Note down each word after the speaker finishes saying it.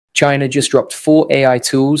China just dropped 4 AI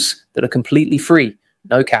tools that are completely free,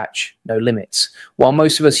 no catch, no limits. While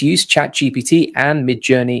most of us use ChatGPT and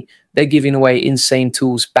Midjourney, they're giving away insane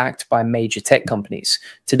tools backed by major tech companies.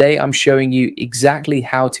 Today, I'm showing you exactly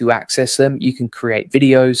how to access them. You can create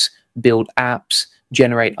videos, build apps,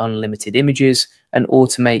 generate unlimited images, and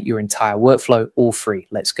automate your entire workflow, all free.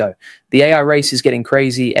 Let's go. The AI race is getting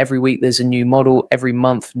crazy. Every week there's a new model. Every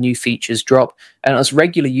month new features drop, and us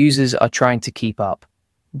regular users are trying to keep up.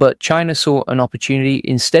 But China saw an opportunity.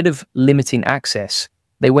 Instead of limiting access,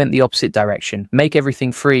 they went the opposite direction. Make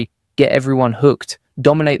everything free, get everyone hooked,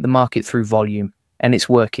 dominate the market through volume, and it's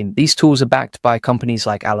working. These tools are backed by companies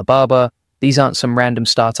like Alibaba. These aren't some random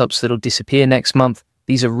startups that'll disappear next month.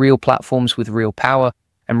 These are real platforms with real power,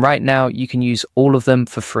 and right now you can use all of them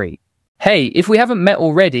for free. Hey, if we haven't met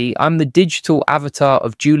already, I'm the digital avatar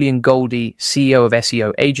of Julian Goldie, CEO of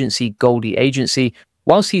SEO agency Goldie Agency.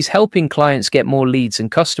 Whilst he's helping clients get more leads and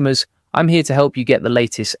customers, I'm here to help you get the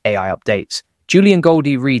latest AI updates. Julian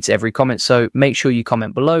Goldie reads every comment, so make sure you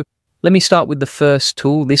comment below. Let me start with the first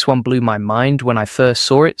tool. This one blew my mind when I first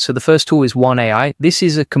saw it. So the first tool is OneAI. This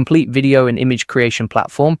is a complete video and image creation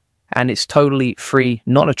platform, and it's totally free,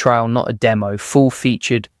 not a trial, not a demo,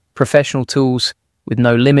 full-featured professional tools with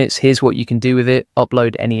no limits. Here's what you can do with it.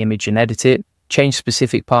 Upload any image and edit it. Change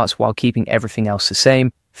specific parts while keeping everything else the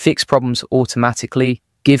same. Fix problems automatically.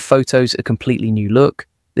 Give photos a completely new look.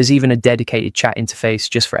 There's even a dedicated chat interface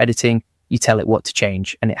just for editing. You tell it what to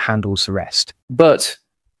change, and it handles the rest. But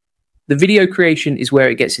the video creation is where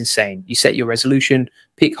it gets insane. You set your resolution,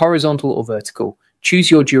 pick horizontal or vertical, choose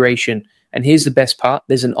your duration, and here's the best part.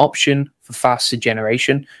 There's an option for faster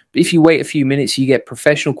generation. But if you wait a few minutes, you get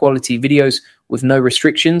professional quality videos with no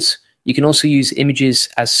restrictions. You can also use images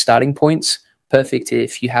as starting points. Perfect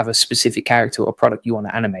if you have a specific character or product you want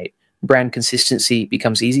to animate. Brand consistency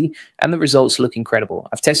becomes easy, and the results look incredible.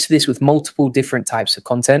 I've tested this with multiple different types of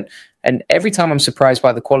content, and every time I'm surprised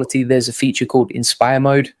by the quality. There's a feature called Inspire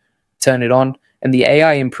Mode. Turn it on, and the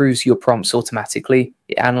AI improves your prompts automatically.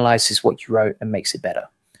 It analyzes what you wrote and makes it better.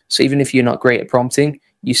 So even if you're not great at prompting,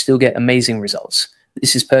 you still get amazing results.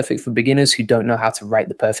 This is perfect for beginners who don't know how to write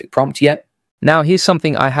the perfect prompt yet. Now, here's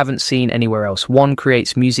something I haven't seen anywhere else. One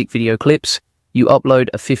creates music video clips. You upload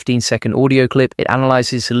a 15-second audio clip. It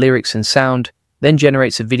analyzes the lyrics and sound, then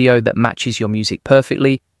generates a video that matches your music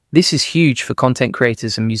perfectly. This is huge for content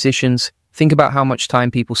creators and musicians. Think about how much time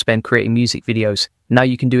people spend creating music videos. Now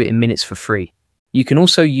you can do it in minutes for free. You can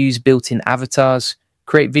also use built-in avatars,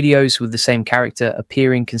 create videos with the same character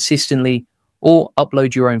appearing consistently, or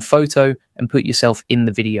upload your own photo and put yourself in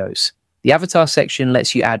the videos. The avatar section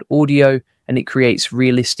lets you add audio, and it creates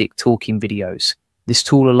realistic talking videos. This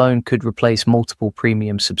tool alone could replace multiple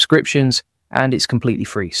premium subscriptions, and it's completely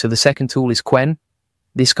free. So the second tool is Quen.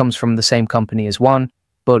 This comes from the same company as One,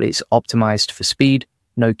 but it's optimized for speed.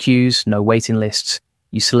 No queues, no waiting lists.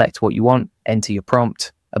 You select what you want, enter your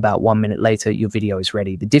prompt. About 1 minute later, your video is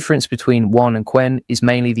ready. The difference between One and Quen is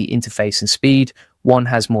mainly the interface and speed. One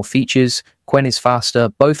has more features. Quen is faster.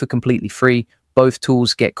 Both are completely free. Both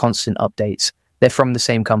tools get constant updates. They're from the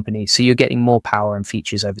same company, so you're getting more power and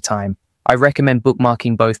features over time. I recommend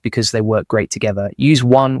bookmarking both because they work great together. Use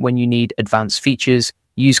One when you need advanced features.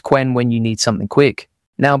 Use Quen when you need something quick.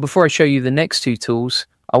 Now, before I show you the next two tools,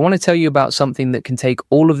 I want to tell you about something that can take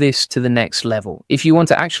all of this to the next level. If you want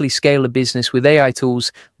to actually scale a business with AI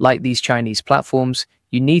tools like these Chinese platforms,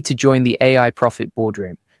 you need to join the AI Profit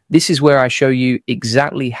Boardroom. This is where I show you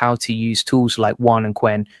exactly how to use tools like One and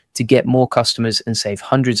Quen to get more customers and save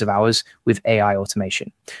hundreds of hours with AI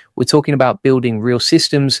automation. We're talking about building real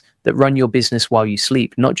systems that run your business while you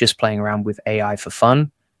sleep, not just playing around with AI for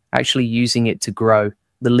fun, actually using it to grow.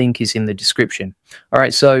 The link is in the description. All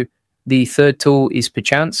right, so the third tool is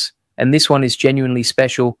Perchance, and this one is genuinely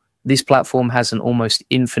special. This platform has an almost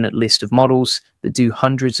infinite list of models that do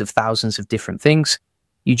hundreds of thousands of different things.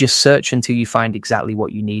 You just search until you find exactly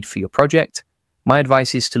what you need for your project. My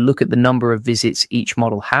advice is to look at the number of visits each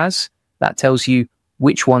model has. That tells you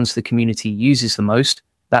which ones the community uses the most.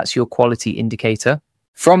 That's your quality indicator.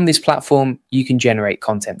 From this platform, you can generate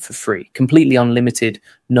content for free, completely unlimited,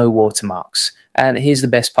 no watermarks. And here's the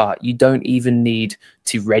best part. You don't even need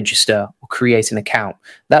to register or create an account.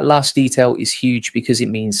 That last detail is huge because it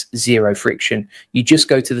means zero friction. You just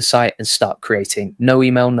go to the site and start creating. No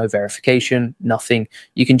email, no verification, nothing.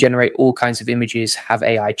 You can generate all kinds of images, have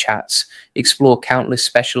AI chats, explore countless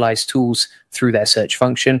specialized tools through their search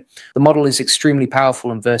function. The model is extremely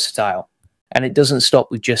powerful and versatile. And it doesn't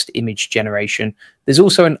stop with just image generation. There's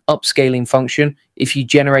also an upscaling function. If you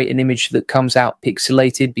generate an image that comes out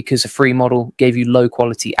pixelated because a free model gave you low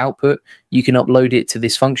quality output, you can upload it to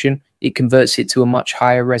this function. It converts it to a much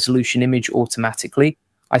higher resolution image automatically.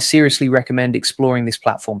 I seriously recommend exploring this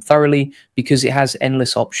platform thoroughly because it has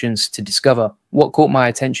endless options to discover. What caught my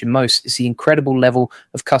attention most is the incredible level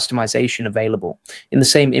of customization available. In the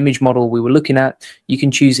same image model we were looking at, you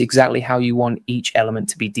can choose exactly how you want each element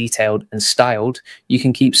to be detailed and styled. You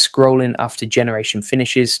can keep scrolling after generation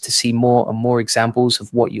finishes to see more and more examples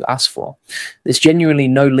of what you asked for. There's genuinely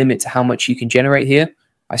no limit to how much you can generate here.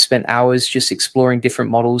 I spent hours just exploring different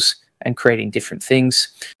models and creating different things.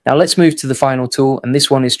 Now let's move to the final tool, and this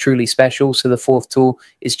one is truly special. So the fourth tool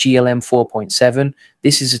is GLM 4.7.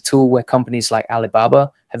 This is a tool where companies like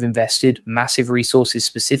Alibaba have invested massive resources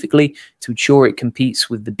specifically to ensure it competes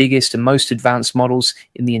with the biggest and most advanced models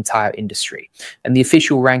in the entire industry. And the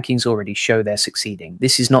official rankings already show they're succeeding.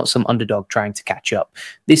 This is not some underdog trying to catch up.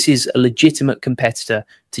 This is a legitimate competitor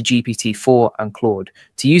to GPT-4 and Claude.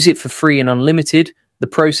 To use it for free and unlimited, the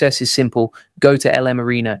process is simple. Go to LM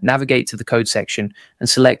Arena, navigate to the code section, and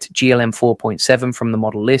select GLM 4.7 from the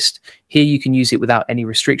model list. Here you can use it without any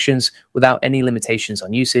restrictions, without any limitations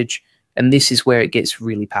on usage, and this is where it gets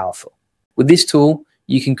really powerful. With this tool,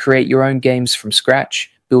 you can create your own games from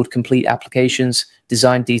scratch, build complete applications,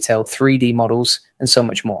 design detailed 3D models, and so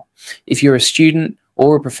much more. If you're a student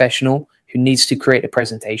or a professional who needs to create a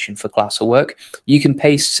presentation for class or work, you can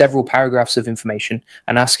paste several paragraphs of information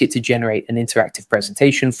and ask it to generate an interactive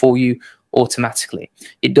presentation for you automatically.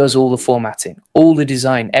 It does all the formatting, all the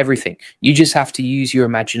design, everything. You just have to use your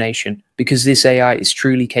imagination because this AI is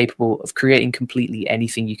truly capable of creating completely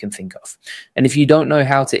anything you can think of. And if you don't know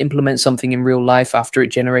how to implement something in real life after it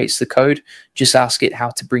generates the code, just ask it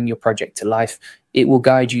how to bring your project to life. It will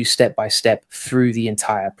guide you step by step through the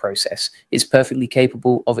entire process. It's perfectly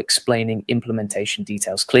capable of explaining implementation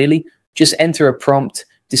details clearly. Just enter a prompt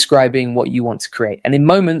describing what you want to create. And in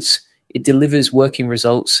moments, it delivers working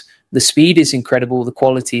results. The speed is incredible, the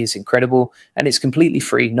quality is incredible, and it's completely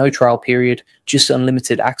free, no trial period, just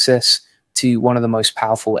unlimited access to one of the most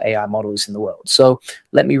powerful AI models in the world. So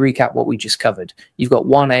let me recap what we just covered. You've got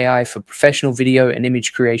OneAI for professional video and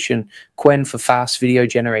image creation, Quen for fast video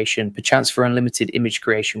generation, Perchance for unlimited image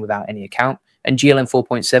creation without any account, and GLM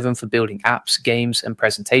 4.7 for building apps, games, and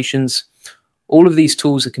presentations. All of these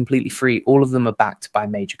tools are completely free. All of them are backed by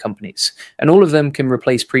major companies, and all of them can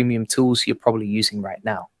replace premium tools you're probably using right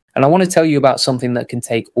now. And I want to tell you about something that can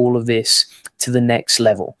take all of this to the next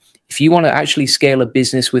level. If you want to actually scale a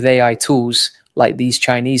business with AI tools like these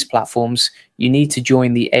Chinese platforms, you need to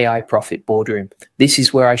join the AI Profit Boardroom. This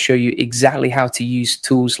is where I show you exactly how to use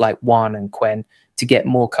tools like One and Quen to get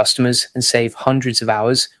more customers and save hundreds of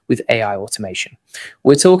hours with AI automation.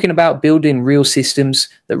 We're talking about building real systems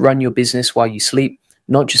that run your business while you sleep,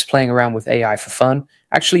 not just playing around with AI for fun,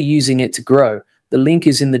 actually using it to grow. The link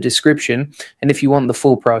is in the description, and if you want the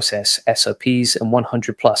full process, SOPs, and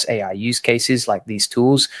 100 plus AI use cases like these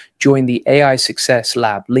tools, join the AI Success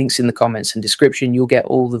Lab. Links in the comments and description. You'll get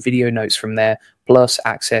all the video notes from there, plus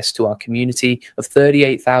access to our community of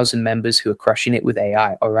 38,000 members who are crushing it with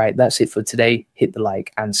AI. All right, that's it for today. Hit the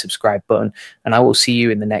like and subscribe button, and I will see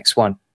you in the next one.